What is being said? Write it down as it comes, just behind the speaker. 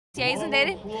Yeah, isn't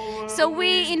it? So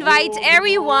we invite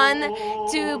everyone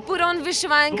to put on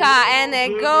Vyshyvanka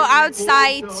and go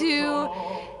outside to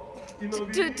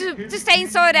stay in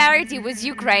solidarity with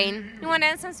Ukraine. You want to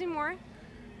add something more?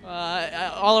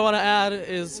 All I want to add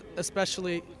is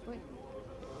especially...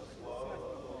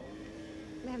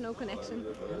 We have no connection.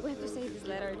 We have to say this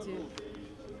letter too.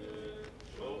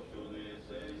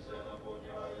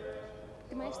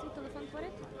 Ty máš svůj telefon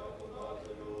porad?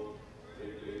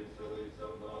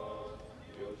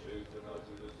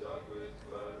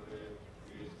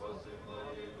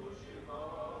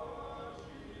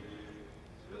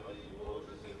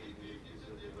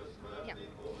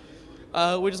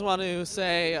 We just want to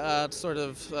say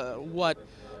what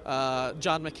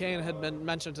John McCain had been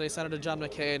mentioned today, Senator John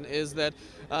McCain, is that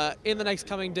in the next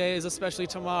coming days, especially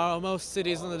tomorrow, most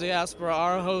cities in the diaspora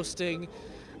are hosting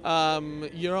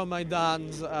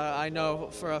Euromaidans. I know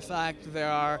for a fact there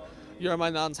are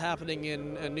Euromaidans happening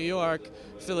in New York,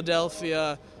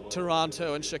 Philadelphia,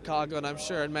 Toronto, and Chicago, and I'm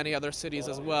sure in many other cities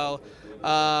as well.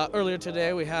 Earlier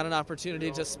today, we had an opportunity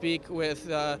to speak with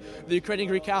the Ukrainian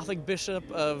Greek Catholic Bishop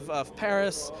of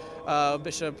Paris,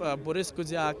 Bishop Boris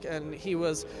Kudziak, and he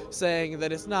was saying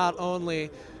that it's not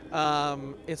only a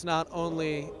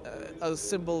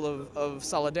symbol of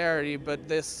solidarity, but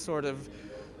this sort of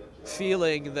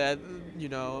feeling that, you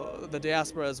know, the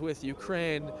diaspora is with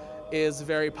Ukraine is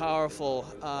very powerful,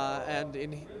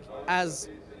 as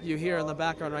you hear in the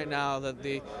background right now, that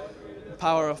the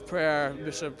power of prayer,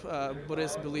 Bishop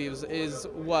Boris believes, is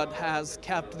what has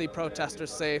kept the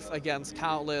protesters safe against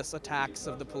countless attacks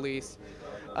of the police.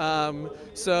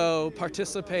 So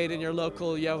participate in your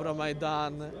local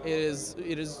Euromaidan.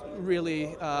 It is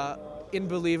really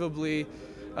unbelievably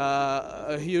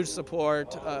a huge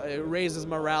support. It raises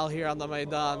morale here on the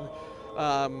Maidan.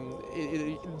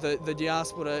 The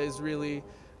diaspora is really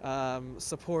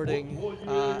supporting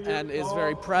and is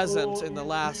very present in the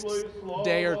last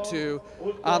day or two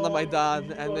on the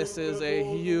Maidan, and this is a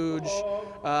huge,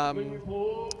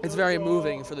 it's very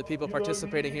moving for the people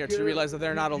participating here to realize that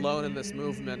they're not alone in this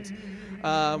movement.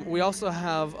 We also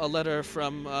have a letter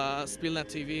from Spilno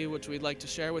TV, which we'd like to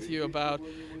share with you about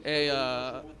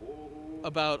a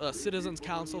citizens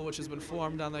council which has been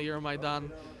formed on the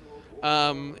Euromaidan.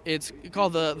 It's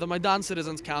called the Maidan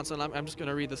Citizens Council, and I'm just going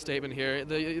to read the statement here.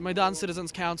 The Maidan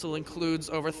Citizens Council includes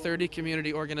over 30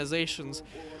 community organizations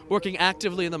working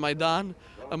actively in the Maidan,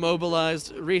 a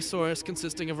mobilized resource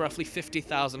consisting of roughly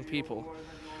 50,000 people.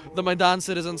 The Maidan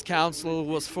Citizens Council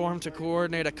was formed to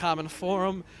coordinate a common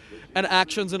forum and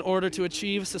actions in order to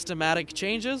achieve systematic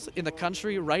changes in the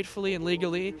country, rightfully and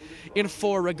legally, in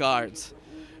 4 regards: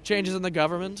 changes in the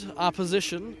government,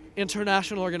 opposition,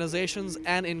 international organizations,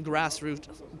 and in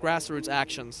grassroots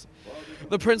actions.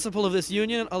 The principle of this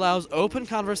union allows open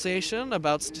conversation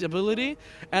about stability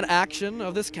and action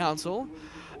of this council,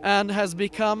 and has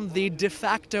become the de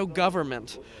facto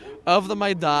government of the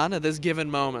Maidan at this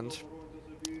given moment.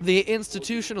 The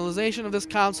institutionalization of this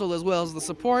council, as well as the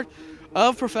support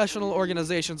of professional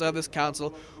organizations of this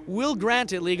council, will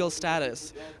grant it legal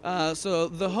status. So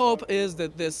the hope is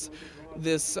that this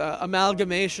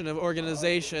amalgamation of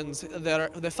organizations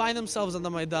that find themselves in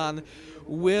the Maidan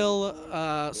will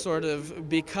sort of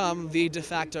become the de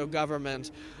facto government,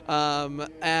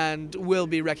 and will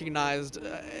be recognized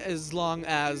as long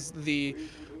as the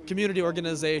community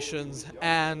organizations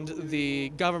and the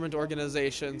government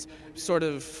organizations sort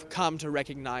of come to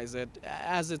recognize it,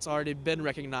 as it's already been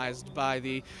recognized by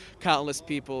the countless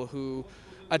people who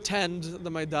attend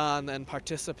the Maidan and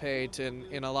participate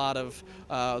in a lot of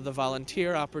the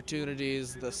volunteer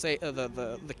opportunities,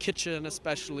 the kitchen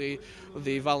especially,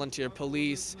 the volunteer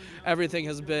police. Everything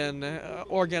has been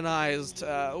organized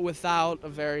without a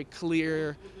very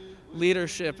clear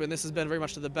leadership, and this has been very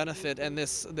much to the benefit. And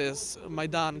this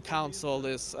Maidan Council,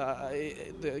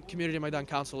 the Community Maidan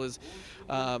Council, is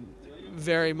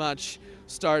very much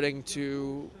starting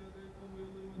to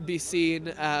be seen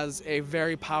as a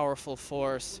very powerful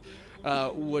force,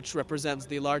 which represents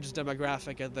the largest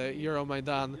demographic at the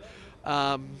Euromaidan,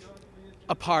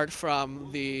 apart from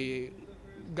the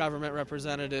government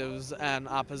representatives and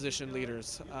opposition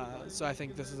leaders. So I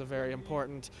think this is a very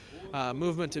important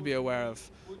movement to be aware of.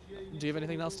 Do you have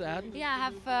anything else to add? Yeah, I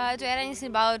have to add anything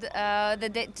about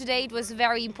today. It was a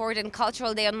very important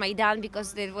cultural day on Maidan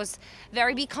because there was a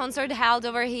very big concert held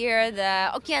over here. The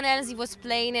Okeanelzi was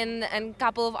playing and a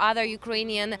couple of other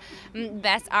Ukrainian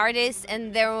best artists,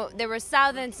 and there were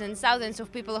thousands and thousands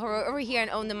of people who were over here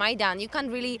and on the Maidan. You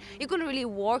couldn't really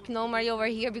walk normally over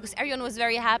here because everyone was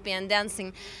very happy and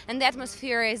dancing. and the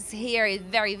atmosphere is here is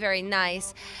very, very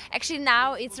nice. Actually,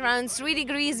 now it's around 3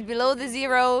 degrees below the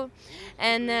zero,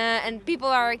 and people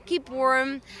are keep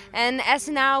warm. And as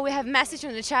now we have message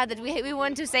on the chat that we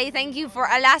want to say thank you for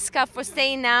Alaska for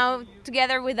staying now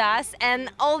together with us,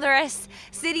 and all the rest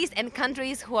cities and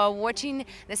countries who are watching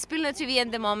the Spilno TV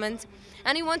at the moment.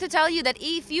 And we want to tell you that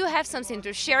if you have something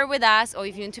to share with us, or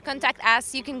if you want to contact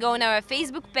us, you can go on our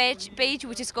Facebook page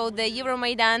which is called the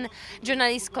Euromaidan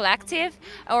Journalist Collective,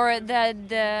 or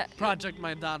the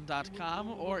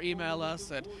projectmaidan.com, or email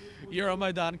us at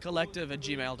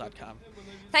euromaidancollective@gmail.com.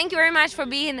 Thank you very much for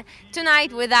being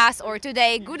tonight with us, or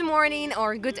today. Good morning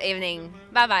or good evening.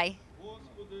 Bye bye.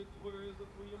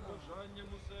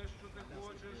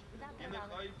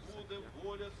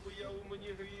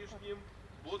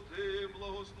 Бо ти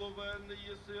благословенний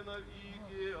єси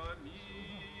навіки.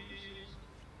 Амінь.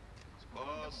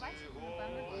 Спаси,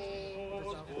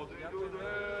 Господи,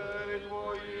 людей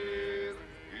Твоїх,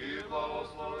 і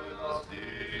благослови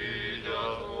насліддя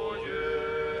Твоє,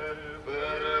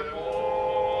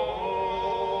 перемогу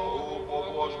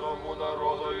побожному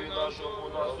народові нашому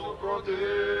на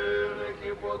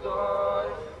супротивників подай,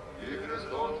 і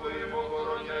Христом Твоїм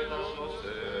охороняй нашу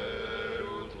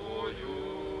оселю Твою.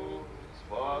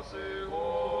 Спаси,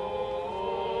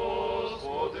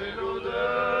 Господи,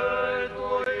 людей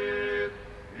Твоїх,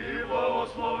 і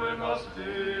благослови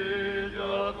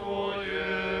насліддя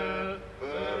Твоє,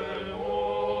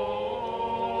 перемогу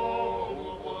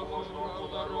кожному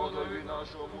народові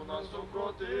нашому на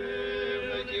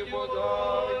супротивників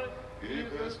подай, і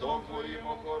Христом Твоїм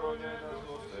охороняй нас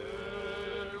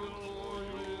оселю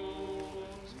Твою.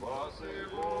 Спаси,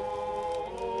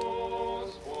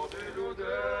 Господи,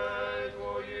 людей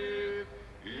Твоїх,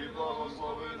 і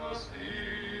благослови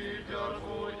насліддя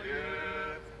Твоє,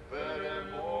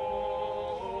 перемогу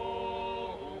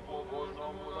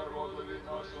побожному народові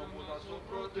нашому на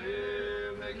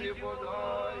супротивників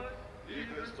подай, і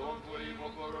Христом Твоїм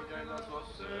охороняй нас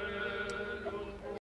оселю.